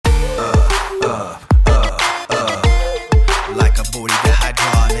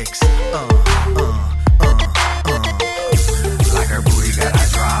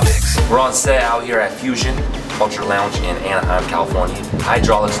set out here at Fusion Culture Lounge in Anaheim, California.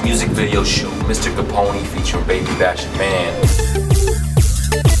 Hydraulics music video shoot, Mr.Capone-E featuring Baby Bash Man.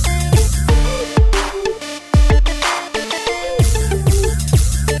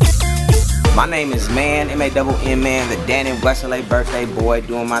 My name is Man, M-A-N-N Man, the Danny Wesley birthday boy,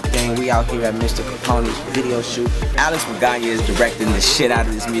 doing my thing. We out here at Mr.Capone-E's video shoot. Alex Magana is directing the shit out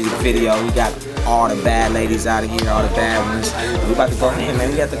of this music video. We got all the bad ladies out of here, all the bad ones. We about to go in,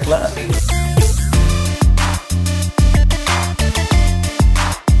 man. We at the club.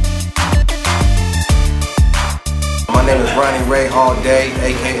 My name is Ronnie Ray all day,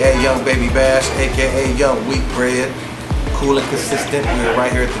 aka Young Baby Bash, aka Young Wheat Bread. Cool and consistent. We're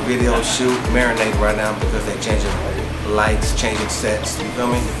right here at the video shoot, marinating right now because they're changing lights, changing sets. You feel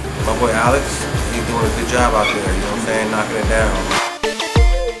me? My boy Alex, he's doing a good job out there. You know what I'm saying? Knocking it down.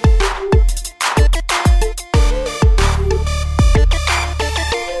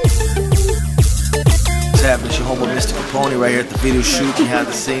 It's your homeboy Mr.Capone-E right here at the video shoot. We had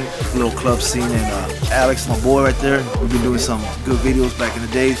the scene, little club scene, and Alex, my boy right there, we've been doing some good videos back in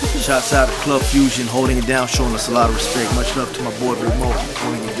the days. Shouts out to Club Fusion, holding it down, showing us a lot of respect. Much love to my boy Remote,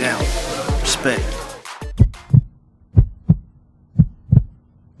 holding it down. Respect.